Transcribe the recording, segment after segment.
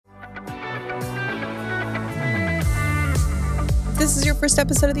this is your first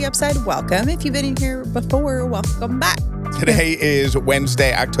episode of The Upside, welcome. If you've been in here before, welcome back. Today is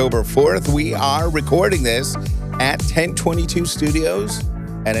Wednesday, October 4th. We are recording this at 1022 Studios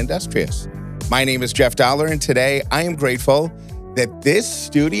at Industrious. My name is Jeff Dollar, and today I am grateful that this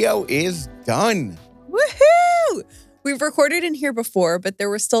studio is done. Woohoo! We've recorded in here before, but there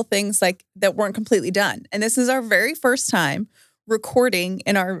were still things like that weren't completely done. And this is our very first time recording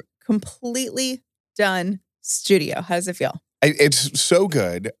in our completely done studio. How does it feel? It's so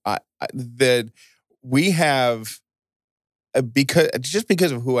good that we have,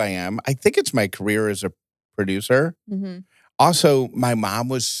 because of who I am, I think it's my career as a producer. Mm-hmm. Also, my mom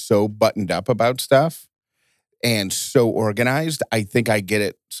was so buttoned up about stuff and so organized. I think I get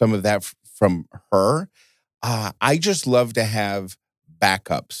it, some of that from her. I just love to have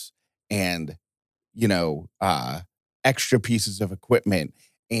backups and, extra pieces of equipment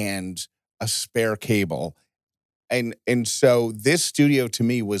and a spare cable. And so this studio to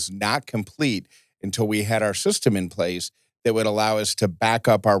me was not complete until we had our system in place that would allow us to back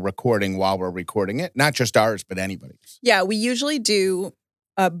up our recording while we're recording it. Not just ours, but anybody's. Yeah, we usually do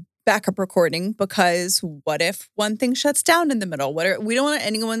a backup recording because what if one thing shuts down in the middle? We don't want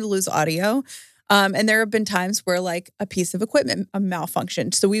anyone to lose audio. And there have been times where like a piece of equipment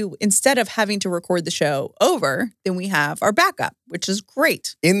malfunctioned. So we, instead of having to record the show over, then we have our backup, which is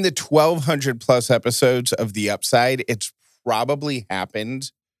great. In the 1,200 plus episodes of The Upside, it's probably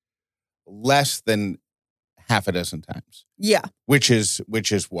happened less than half a dozen times. Yeah. Which is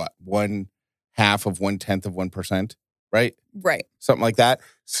what? 1/2 of 1/10 of 1%, right? Right. Something like that.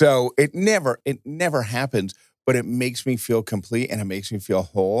 So it never happens, but it makes me feel complete and it makes me feel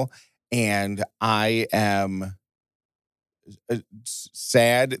whole. And I am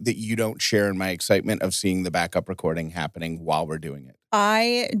sad that you don't share in my excitement of seeing the backup recording happening while we're doing it.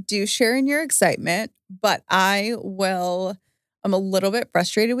 I do share in your excitement, but I'm a little bit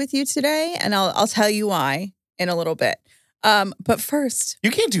frustrated with you today, and I'll tell you why in a little bit. But first,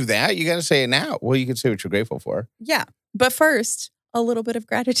 you can't do that. You got to say it now. Well, you can say what you're grateful for. Yeah. But first, a little bit of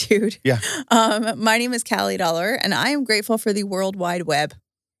gratitude. Yeah. My name is Callie Dollar, and I am grateful for the World Wide Web.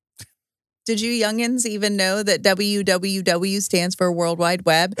 Did you youngins even know that WWW stands for World Wide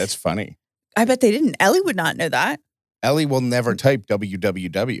Web? That's funny. I bet they didn't. Ellie would not know that. Ellie will never type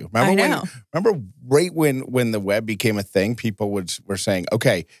www. Remember right when the web became a thing, people were saying,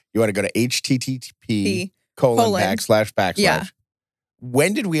 okay, you want to go to HTTP // Yeah.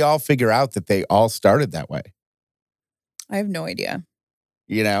 When did we all figure out that they all started that way? I have no idea.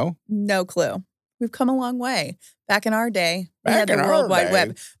 You know? No clue. We've come a long way. Back in our day, we had the World Wide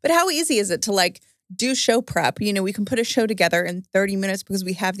Web. But how easy is it to do show prep? We can put a show together in 30 minutes because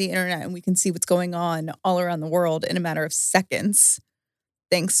we have the internet and we can see what's going on all around the world in a matter of seconds,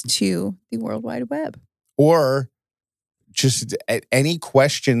 thanks to the World Wide Web. Or just any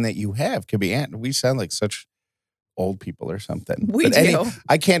question that you have can be answered. We sound like such old people or something. We do.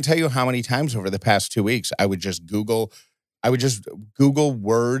 I can't tell you how many times over the past 2 weeks I would just Google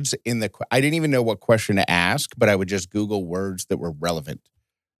words I didn't even know what question to ask, but I would just Google words that were relevant.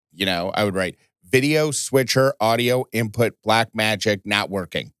 I would write video switcher, audio input, black magic, not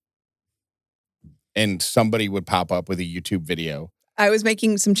working. And somebody would pop up with a YouTube video. I was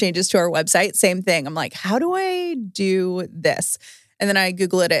making some changes to our website. Same thing. I'm like, how do I do this? And then I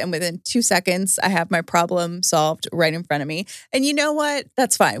Google it, and within 2 seconds, I have my problem solved right in front of me. And you know what?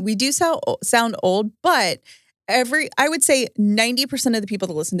 That's fine. We do sound old, but I would say 90% of the people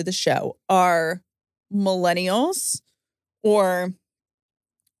that listen to the show are millennials or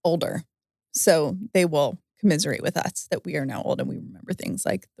older. So they will commiserate with us that we are now old and we remember things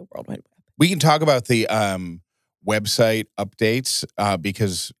like the World Wide Web. We can talk about the website updates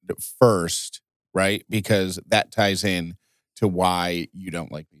because that ties in to why you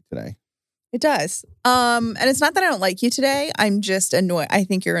don't like me today. It does. And it's not that I don't like you today. I'm just annoyed. I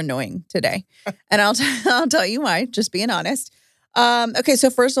think you're annoying today. And I'll tell you why, just being honest. Okay, so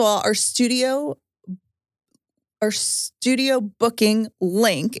first of all, our studio booking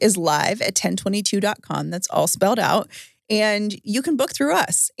link is live at 1022.com. That's all spelled out. And you can book through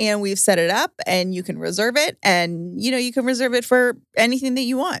us. And we've set it up and you can reserve it. And, you can reserve it for anything that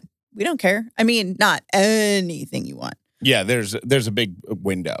you want. We don't care. I mean, not anything you want. Yeah, there's a big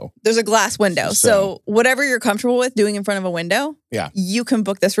window. There's a glass window. So whatever you're comfortable with doing in front of a window, you can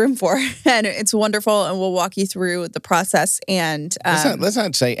book this room for. And it's wonderful. And we'll walk you through the process. And let's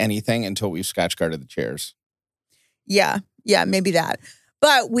not say anything until we've scotch guarded the chairs. Yeah, maybe that.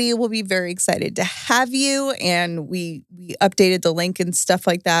 But we will be very excited to have you. And we updated the link and stuff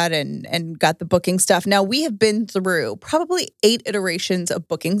like that and got the booking stuff. Now, we have been through probably 8 iterations of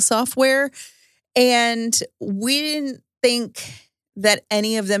booking software. And we didn't think that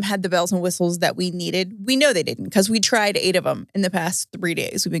any of them had the bells and whistles that we needed. We know they didn't because we tried 8 of them in the past 3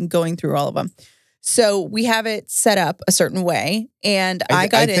 days. We've been going through all of them. So we have it set up a certain way. And I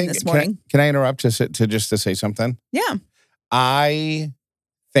got in this morning. Can I interrupt to say something? Yeah. I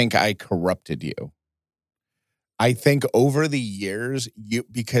think I corrupted you. I think over the years,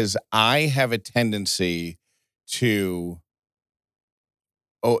 because I have a tendency to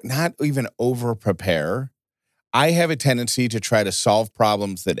not even over prepare. I have a tendency to try to solve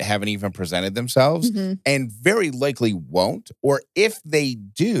problems that haven't even presented themselves and very likely won't. Or if they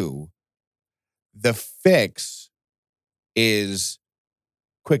do, the fix is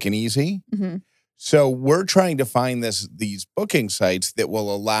quick and easy. So we're trying to find these booking sites that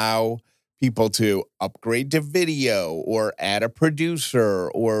will allow people to upgrade to video or add a producer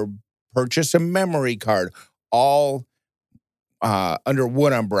or purchase a memory card, all under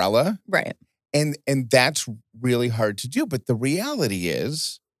one umbrella. Right. And that's really hard to do. But the reality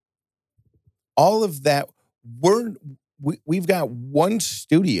is all of that, we've got one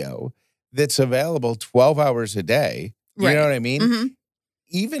studio that's available 12 hours a day. You know what I mean?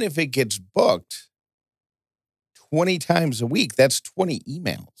 Even if it gets booked 20 times a week, that's 20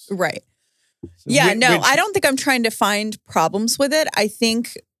 emails. Right. I don't think I'm trying to find problems with it. I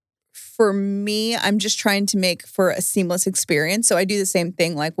think for me, I'm just trying to make for a seamless experience. So I do the same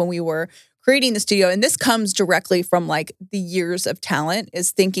thing like when we were creating the studio. And this comes directly from like the years of talent,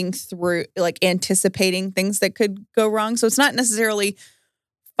 is thinking through, like anticipating things that could go wrong. So it's not necessarily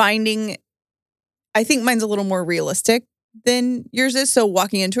finding, I think mine's a little more realistic than yours is. So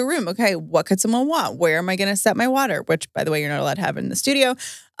walking into a room, okay, what could someone want? Where am I going to set my water? Which, by the way, you're not allowed to have in the studio.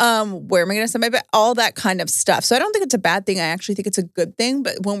 Where am I going to set my bed? All that kind of stuff. So I don't think it's a bad thing. I actually think it's a good thing.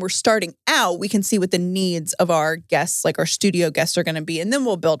 But when we're starting out, we can see what the needs of our guests, like our studio guests, are going to be. And then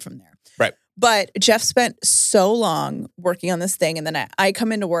we'll build from there. Right. But Jeff spent so long working on this thing. And then I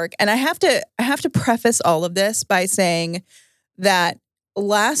come into work, and I have to preface all of this by saying that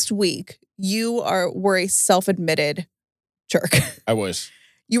last week you were a self-admitted jerk. I was.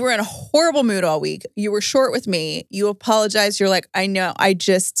 You were in a horrible mood all week. You were short with me. You apologized. You're like, I know,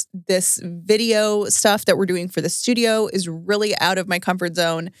 this video stuff that we're doing for the studio is really out of my comfort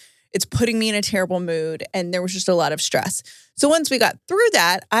zone. It's putting me in a terrible mood. And there was just a lot of stress. So once we got through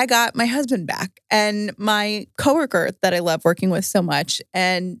that, I got my husband back and my coworker that I love working with so much,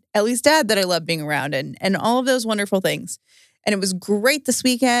 and Ellie's dad that I love being around, and all of those wonderful things. And it was great this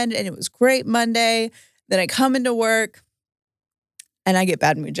weekend, and it was great Monday. Then I come into work, and I get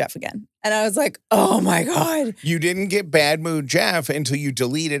bad mood Jeff again. And I was like, oh my God. You didn't get bad mood Jeff until you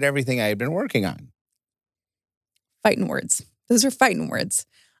deleted everything I had been working on. Fighting words. Those are fighting words.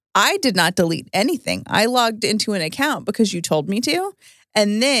 I did not delete anything. I logged into an account because you told me to.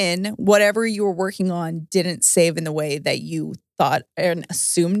 And then whatever you were working on didn't save in the way that you thought and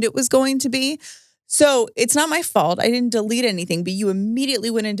assumed it was going to be. So it's not my fault. I didn't delete anything, but you immediately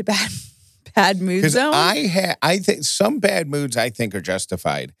went into bad mood zone. I think some bad moods I think are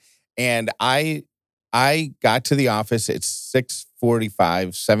justified. And I got to the office at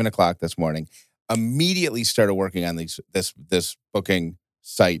 6:45, 7 o'clock this morning, immediately started working on this booking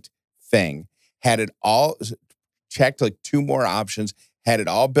site thing, had it all checked, like 2 more options, had it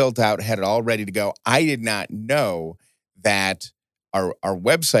all built out, had it all ready to go. I did not know that our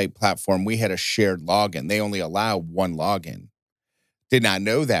website platform, we had a shared login. They only allow 1 login. Did not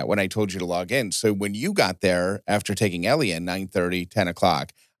know that when I told you to log in. So when you got there after taking Ellie in 9:30, 10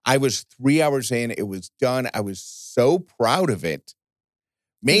 o'clock, I was 3 hours in. It was done. I was so proud of it.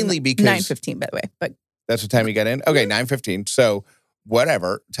 Mainly because 9:15, by the way. But that's what time you got in? Okay, 9:15. So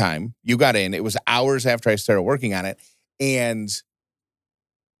whatever time you got in, it was hours after I started working on it. And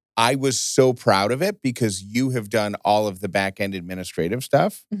I was so proud of it because you have done all of the back-end administrative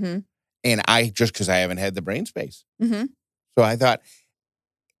stuff. And because I haven't had the brain space. So I thought,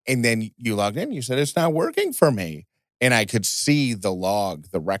 and then you logged in, you said, it's not working for me. And I could see the log,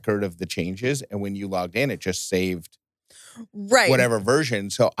 the record of the changes. And when you logged in, it just saved whatever version.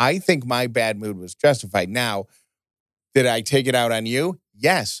 So I think my bad mood was justified. Now, did I take it out on you?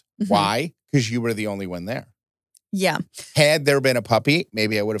 Yes. Why? Because you were the only one there. Yeah. Had there been a puppy,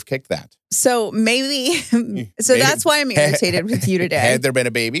 maybe I would have kicked that. So that's why I'm irritated with you today. Had there been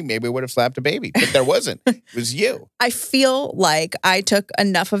a baby, maybe I would have slapped a baby, but there wasn't. It was you. I feel like I took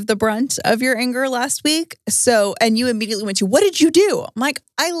enough of the brunt of your anger last week. And you immediately went to, what did you do? I'm like,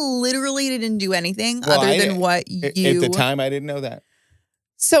 I literally didn't do anything other than what you... At the time, I didn't know that.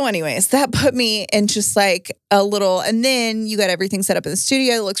 So anyways, that put me in just like a little, and then you got everything set up in the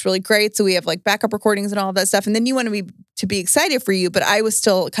studio. It looks really great. So we have like backup recordings and all of that stuff. And then you wanted me to be excited for you, but I was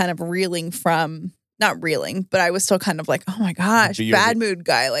still kind of reeling from not reeling, but I was still kind of like, oh my gosh, So you're bad mood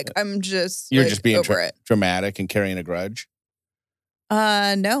guy. Like I'm just You're like, just being over it. dramatic and carrying a grudge.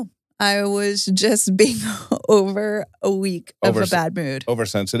 No, I was just being over a week of a bad mood.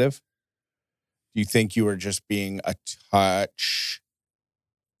 Oversensitive. Do you think you were just being a touch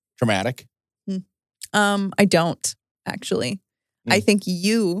dramatic? I don't actually. I think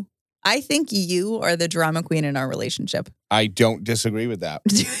you are the drama queen in our relationship. I don't disagree with that.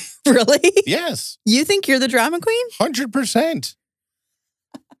 Really? Yes. You think you're the drama queen? 100%.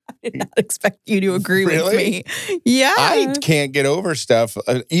 I did not expect you to agree with Really? me. Yeah. I can't get over stuff,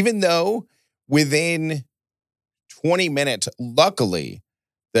 even though within 20 minutes, luckily,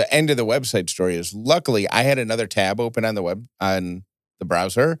 the end of the website story is luckily I had another tab open on the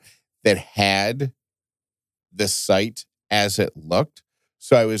browser that had the site as it looked.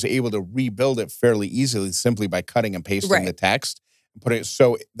 So I was able to rebuild it fairly easily simply by cutting and pasting the text and putting it.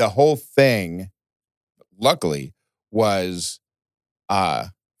 So the whole thing, luckily, was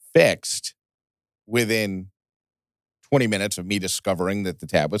fixed within 20 minutes of me discovering that the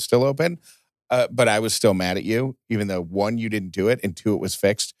tab was still open. But I was still mad at you, even though 1, you didn't do it, and 2, it was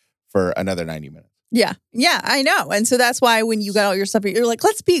fixed for another 90 minutes. Yeah. Yeah, I know. And so that's why when you got all your stuff, you're like,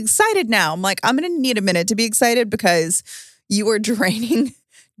 let's be excited now. I'm like, I'm going to need a minute to be excited because you were draining.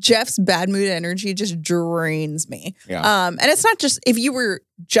 Jeff's bad mood energy just drains me. Yeah. And it's not just, if you were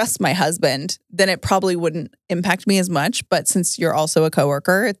just my husband, then it probably wouldn't impact me as much. But since you're also a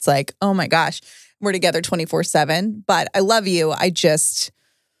coworker, it's like, oh my gosh, we're together 24/7. But I love you.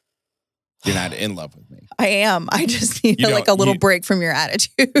 You're not in love with me. I am. I just need like a little break from your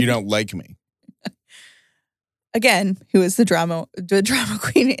attitude. You don't like me. Again, who is the drama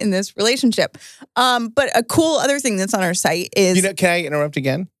queen in this relationship? But a cool other thing that's on our site is, can I interrupt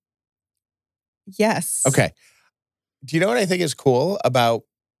again? Yes. Okay. Do you know what I think is cool about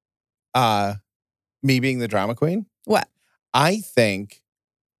me being the drama queen? What? I think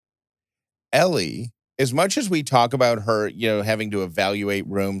Ellie, as much as we talk about her, having to evaluate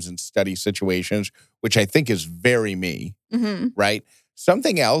rooms and study situations, which I think is very me, right?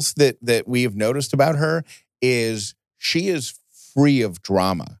 Something else that we have noticed about her is she is free of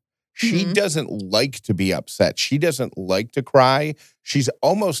drama. She doesn't like to be upset. She doesn't like to cry. She's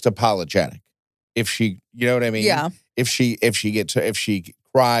almost apologetic. If she, you know what I mean? Yeah. If she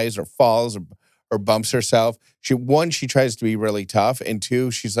cries or falls or bumps herself, she tries to be really tough, and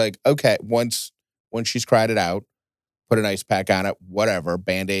 2, she's like, okay, once she's cried it out, put an ice pack on it, whatever,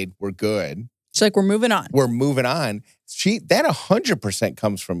 Band-Aid, we're good. She's like, we're moving on. We're moving on. That 100%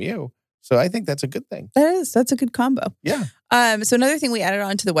 comes from you. So I think that's a good thing. That's a good combo. Yeah. So another thing we added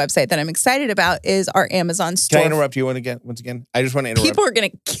onto the website that I'm excited about is our Amazon store. Can I interrupt you once again? I just want to interrupt. People are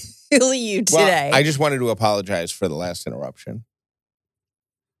going to kill you today. Well, I just wanted to apologize for the last interruption.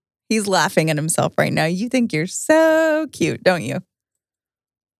 He's laughing at himself right now. You think you're so cute, don't you?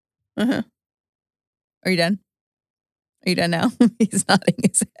 Uh-huh. Are you done? Are you done now? He's nodding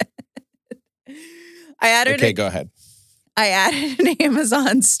his head. Okay, go ahead. I added an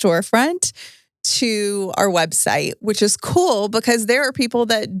Amazon storefront to our website, which is cool because there are people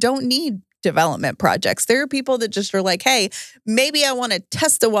that don't need development projects. There are people that just are like, hey, maybe I want to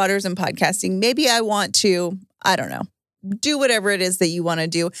test the waters in podcasting. Maybe I want to, I don't know, do whatever it is that you want to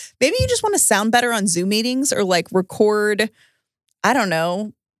do. Maybe you just want to sound better on Zoom meetings or like record, I don't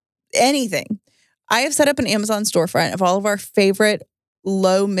know, anything. I have set up an Amazon storefront of all of our favorite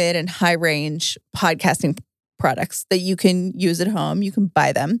low, mid, and high range podcasting products that you can use at home. You can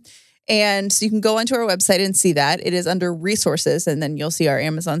buy them. And so you can go onto our website and see that. It is under resources, and then you'll see our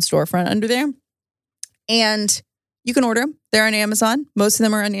Amazon storefront under there. And you can order them. They're on Amazon. Most of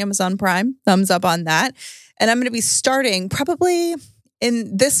them are on Amazon Prime. Thumbs up on that. And I'm going to be starting probably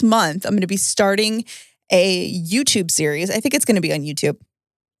in this month, I'm going to be starting a YouTube series. I think it's going to be on YouTube.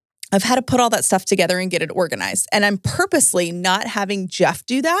 I've had to put all that stuff together and get it organized. And I'm purposely not having Jeff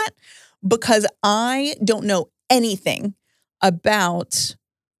do that because I don't know anything about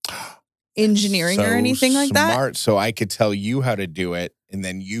engineering or anything like that. Smart, so I could tell you how to do it, and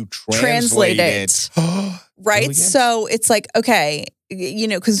then you translate it. Right? Really? So it's like, okay,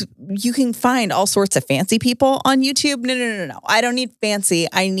 because you can find all sorts of fancy people on YouTube. No. I don't need fancy.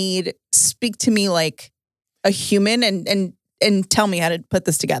 I need speak to me like a human and tell me how to put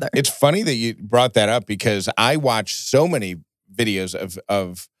this together. It's funny that you brought that up because I watched so many videos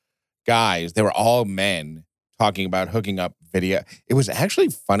of guys. They were all men talking about hooking up video. It was actually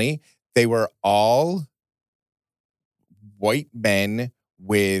funny. They were all white men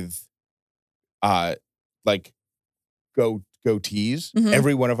with like goatees. Mhm.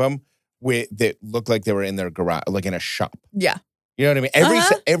 Every one of them that looked like they were in their garage, like in a shop. Yeah. You know what I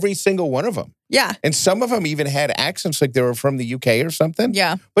mean? Every single one of them. Yeah. And some of them even had accents like they were from the UK or something.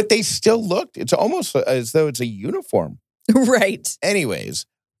 Yeah. But they still looked, it's almost as though it's a uniform. Right. Anyways,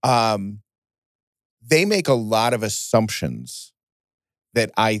 they make a lot of assumptions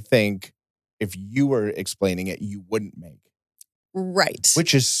that I think if you were explaining it, you wouldn't make. Right.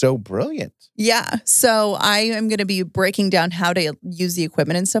 Which is so brilliant. Yeah. So I am going to be breaking down how to use the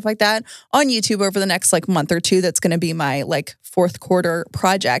equipment and stuff like that on YouTube over the next month or two. That's going to be my fourth quarter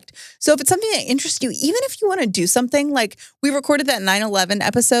project. So if it's something that interests you, even if you want to do something we recorded that 9/11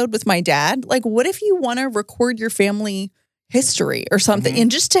 episode with my dad, what if you want to record your family history or something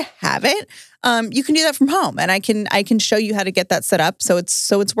and just to have it, you can do that from home, and I can show you how to get that set up so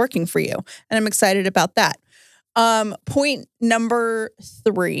it's working for you. And I'm excited about that. Point number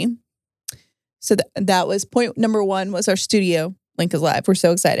 3. So that was point number 1 was our studio link is live. We're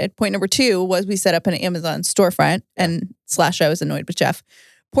so excited. Point number 2 was we set up an Amazon storefront and / I was annoyed with Jeff.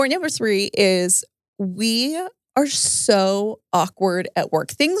 Point number 3 is we are so awkward at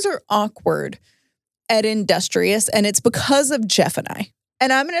work. Things are awkward at Industrious, and it's because of Jeff and I.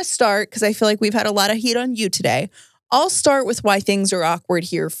 And I'm going to start because I feel like we've had a lot of heat on you today. I'll start with why things are awkward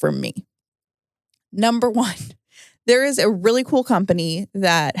here for me. Number 1. There is a really cool company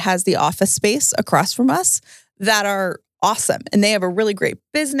that has the office space across from us that are awesome. And they have a really great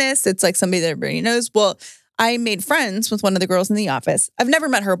business. It's somebody that everybody knows. Well, I made friends with one of the girls in the office. I've never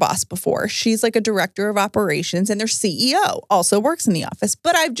met her boss before. She's a director of operations, and their CEO also works in the office,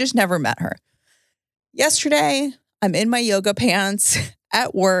 but I've just never met her. Yesterday, I'm in my yoga pants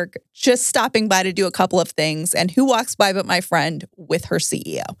at work, just stopping by to do a couple of things. And who walks by but my friend with her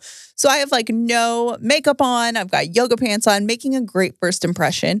CEO? So I have no makeup on. I've got yoga pants on, making a great first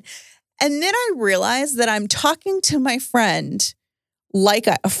impression. And then I realized that I'm talking to my friend like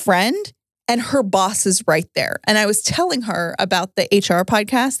a friend, and her boss is right there. And I was telling her about the HR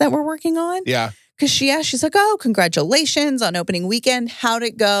podcast that we're working on. Yeah. Because she's like, oh, congratulations on opening weekend. How'd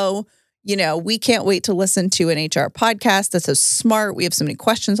it go? We can't wait to listen to an HR podcast. That's so smart. We have so many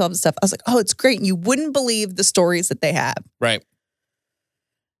questions, all this stuff. I was like, oh, it's great. You wouldn't believe the stories that they have. Right.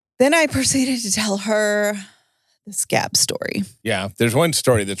 Then I proceeded to tell her the scab story. Yeah. There's one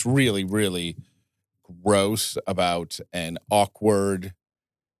story that's really, really gross about an awkward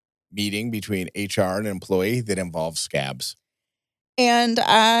meeting between HR and an employee that involves scabs. And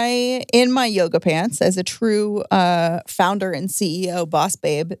I, in my yoga pants, as a true founder and CEO boss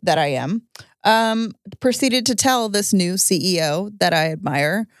babe that I am, proceeded to tell this new CEO that I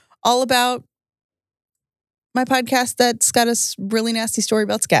admire all about my podcast that's got a really nasty story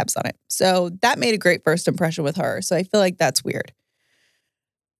about scabs on it. So that made a great first impression with her. So I feel like that's weird.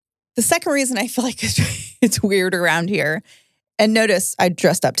 The second reason I feel like it's weird around here, and notice I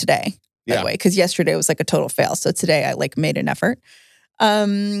dressed up today, by the way, because yesterday was a total fail. So today I made an effort.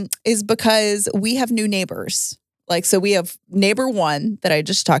 Is because we have new neighbors. So we have neighbor 1 that I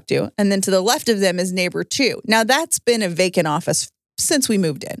just talked to, and then to the left of them is neighbor 2. Now that's been a vacant office since we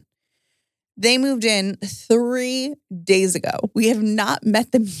moved in. They moved in 3 days ago. We have not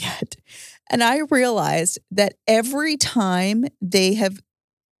met them yet. And I realized that every time they have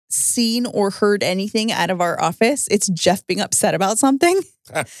seen or heard anything out of our office, it's Jeff being upset about something.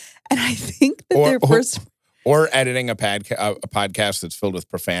 And I think that Or editing a podcast that's filled with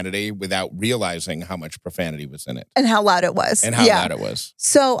profanity without realizing how much profanity was in it. And how loud it was. Loud it was.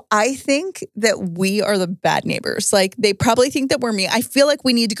 So I think that we are the bad neighbors. They probably think that we're mean. I feel like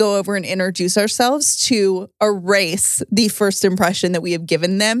we need to go over and introduce ourselves to erase the first impression that we have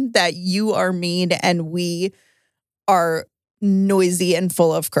given them, that you are mean and we are noisy and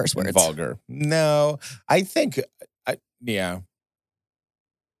full of curse words. Vulgar. No, I think, yeah.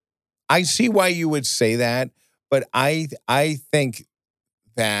 I see why you would say that, but I think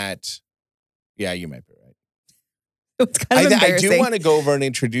that, yeah, you might be right. It's kind of embarrassing. I do want to go over and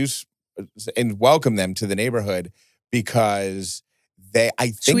introduce and welcome them to the neighborhood because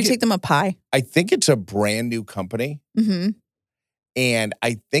should we take them a pie? I think it's a brand new company. Mm-hmm. And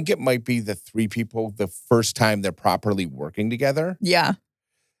I think it might be the 3 people the first time they're properly working together. Yeah.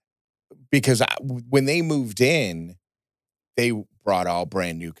 Because when they moved in, they brought all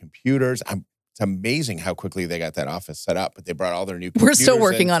brand new computers. It's amazing how quickly they got that office set up, but they brought all their new computers. We're still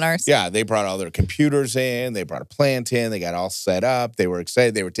working on ours. Yeah, they brought all their computers in. They brought a plant in. They got all set up. They were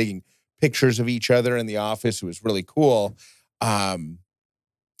excited. They were taking pictures of each other in the office. It was really cool.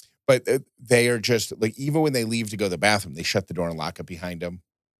 But they are just even when they leave to go to the bathroom, they shut the door and lock it behind them.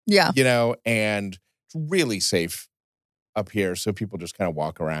 Yeah. And it's really safe up here. So people just kind of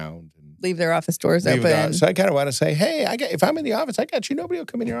walk around and leave their office doors open. So I kind of want to say, hey, if I'm in the office, I got you. Nobody will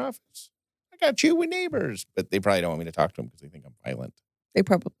come in your office. I got you with neighbors. But they probably don't want me to talk to them because they think I'm violent. They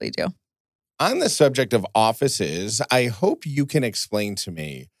probably do. on the subject of offices, I hope you can explain to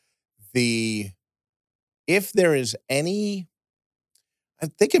me if there is any, I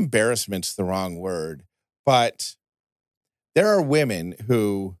think embarrassment's the wrong word, but there are women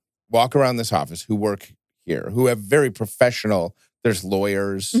who walk around this office who work here who have very professional. There's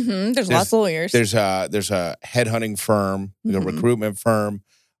lawyers. There's lots of lawyers. There's a headhunting firm, a recruitment firm.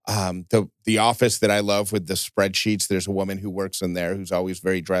 The office that I love with the spreadsheets. There's a woman who works in there who's always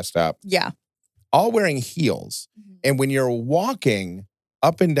very dressed up. Yeah, all wearing heels. And when you're walking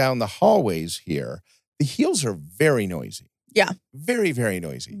up and down the hallways here, the heels are very noisy. Yeah, very, very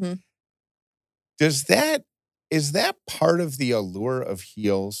noisy. Is that part of the allure of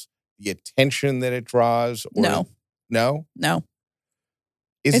heels? The attention that it draws? Or, no.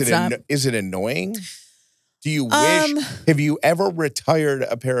 Is it annoying? Do you wish? Have you ever retired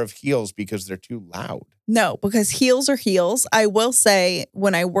a pair of heels because they're too loud? No, because heels are heels. I will say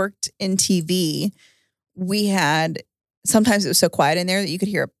when I worked in TV, sometimes it was so quiet in there that you could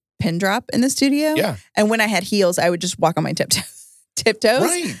hear a pin drop in the studio. Yeah. And when I had heels, I would just walk on my tiptoes.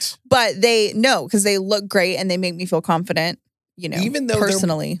 Right. But because they look great and they make me feel confident, even though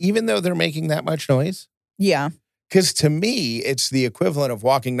personally. Even though they're making that much noise? Yeah. Because to me, it's the equivalent of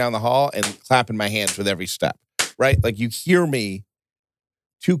walking down the hall and clapping my hands with every step, right? Like you hear me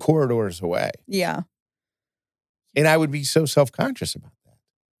 2 corridors away. Yeah. And I would be so self-conscious about that.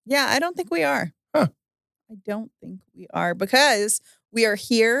 Yeah, I don't think we are. Huh. I don't think we are because we are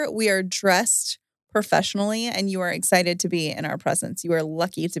here. We are dressed professionally and you are excited to be in our presence. You are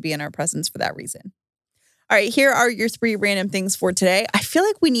lucky to be in our presence for that reason. All right, here are your 3 random things for today. I feel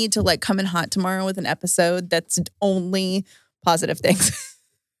like we need to come in hot tomorrow with an episode that's only positive things.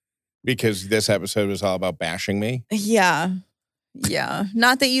 Because this episode was all about bashing me? Yeah.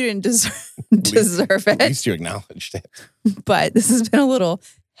 Not that you didn't deserve it. At least you acknowledged it. But this has been a little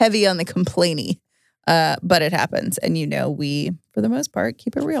heavy on the complainy. But it happens. And we, for the most part,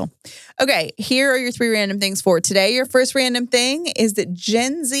 keep it real. Okay, here are your 3 random things for today. Your first random thing is that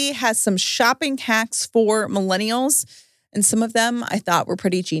Gen Z has some shopping hacks for millennials. And some of them I thought were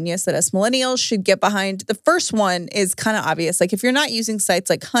pretty genius that us millennials should get behind. The first one is kind of obvious. Like if you're not using sites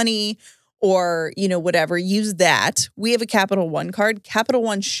like Honey or, whatever, use that. We have a Capital One card. Capital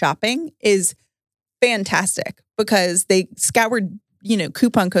One shopping is fantastic because they scoured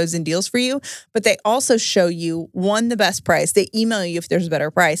coupon codes and deals for you, but they also show you, the best price. They email you if there's a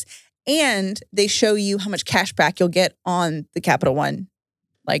better price, and they show you how much cash back you'll get on the Capital One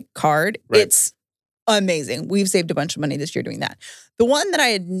card. Right. It's amazing. We've saved a bunch of money this year doing that. The one that I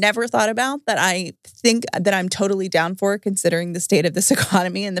had never thought about that I think that I'm totally down for, considering the state of this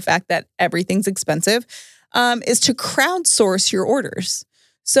economy and the fact that everything's expensive, is to crowdsource your orders.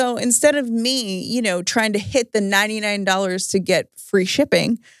 So instead of me, trying to hit the $99 to get free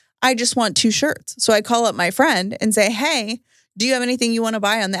shipping, I just want 2 shirts. So I call up my friend and say, hey, do you have anything you want to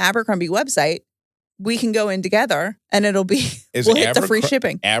buy on the Abercrombie website? We can go in together and it'll be, we'll hit the free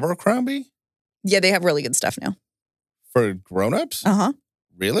shipping. Abercrombie? Yeah, they have really good stuff now. For grown-ups? Uh-huh.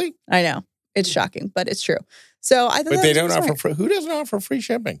 Really? I know. It's shocking, but it's true. So I thought But they don't offer who doesn't offer free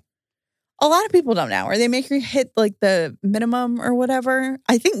shipping? A lot of people don't now, or they make you hit the minimum or whatever.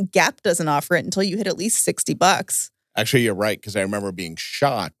 I think Gap doesn't offer it until you hit at least $60. Actually, you're right, because I remember being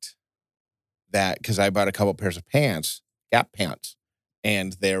shocked because I bought a couple pairs of pants, Gap pants,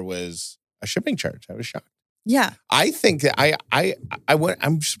 and there was a shipping charge. I was shocked. Yeah. I think that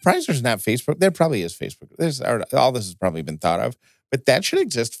I'm surprised there's not Facebook. There probably is Facebook. All this has probably been thought of, but that should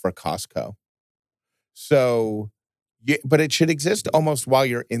exist for Costco. So, but it should exist almost while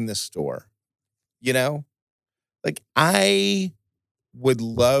you're in the store. I would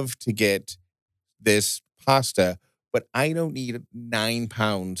love to get this pasta, but I don't need 9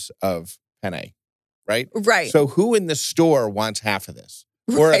 pounds of penne, right? Right. So who in the store wants half of this?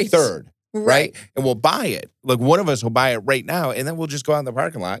 Or a third, right? And we'll buy it. One of us will buy it right now, and then we'll just go out in the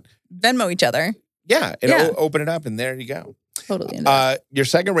parking lot. Venmo each other. Yeah, and open it up, and there you go. Totally. Your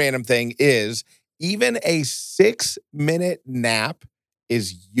second random thing is even a 6-minute nap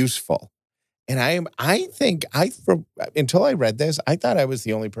is useful. And until I read this, I thought I was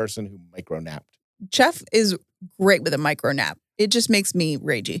the only person who micro-napped. Jeff is great with a micro nap. It just makes me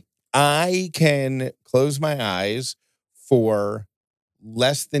ragey. I can close my eyes for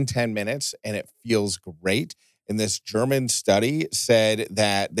less than 10 minutes and it feels great. And this German study said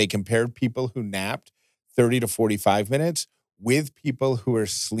that they compared people who napped 30 to 45 minutes with people who are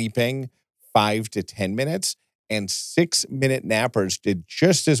sleeping 5 to 10 minutes. And 6-minute nappers did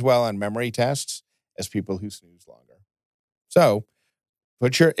just as well on memory tests as people who snooze longer. So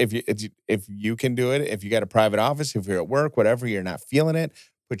if you can do it, if you got a private office, if you're at work, whatever, you're not feeling it,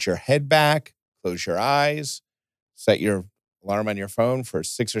 put your head back, close your eyes, set your alarm on your phone for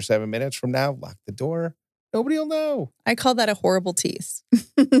 6 or 7 minutes from now, lock the door. Nobody will know. I call that a horrible tease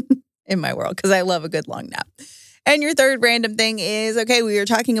in my world because I love a good long nap. And your third random thing is, okay, we are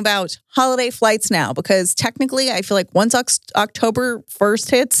talking about holiday flights now because technically I feel like once October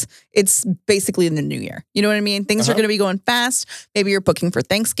 1st hits, it's basically in the new year. You know what I mean? Things are going to be going fast. Maybe you're booking for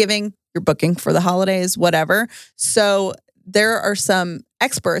Thanksgiving, you're booking for the holidays, whatever. So there are some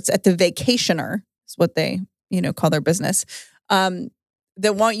experts at the Vacationer, is what they, call their business,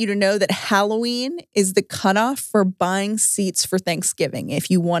 that want you to know that Halloween is the cutoff for buying seats for Thanksgiving if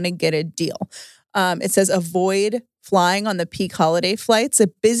you want to get a deal. It says avoid flying on the peak holiday flights.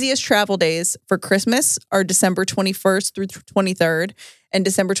 The busiest travel days for Christmas are December 21st through 23rd and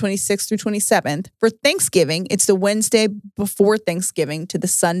December 26th through 27th. For Thanksgiving, it's the Wednesday before Thanksgiving to the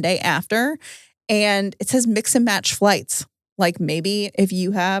Sunday after. And it says mix and match flights. Like maybe if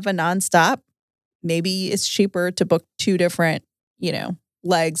you have a nonstop, maybe it's cheaper to book two different,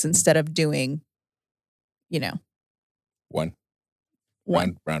 legs instead of doing, one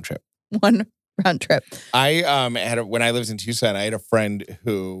round trip. One round trip. When I lived in Tucson, I had a friend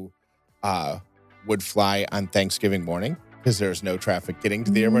who would fly on Thanksgiving morning because there's no traffic getting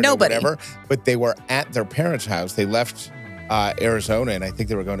to the airport or whatever. But they were at their parents' house. They left Arizona, and I think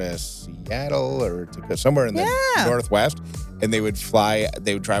they were going to Seattle or to go somewhere in the Northwest. And they would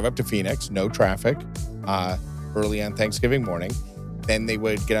drive up to Phoenix, no traffic, early on Thanksgiving morning. Then they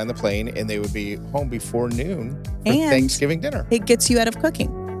would get on the plane and they would be home before noon for Thanksgiving dinner. It gets you out of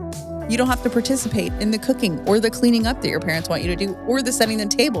cooking. You don't have to participate in the cooking or the cleaning up that your parents want you to do or the setting the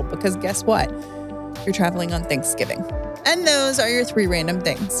table because guess what? You're traveling on Thanksgiving. And those are your 3 random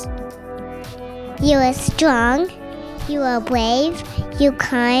things. You are strong, you are brave, you're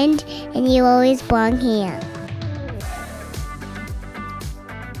kind, and you always belong here.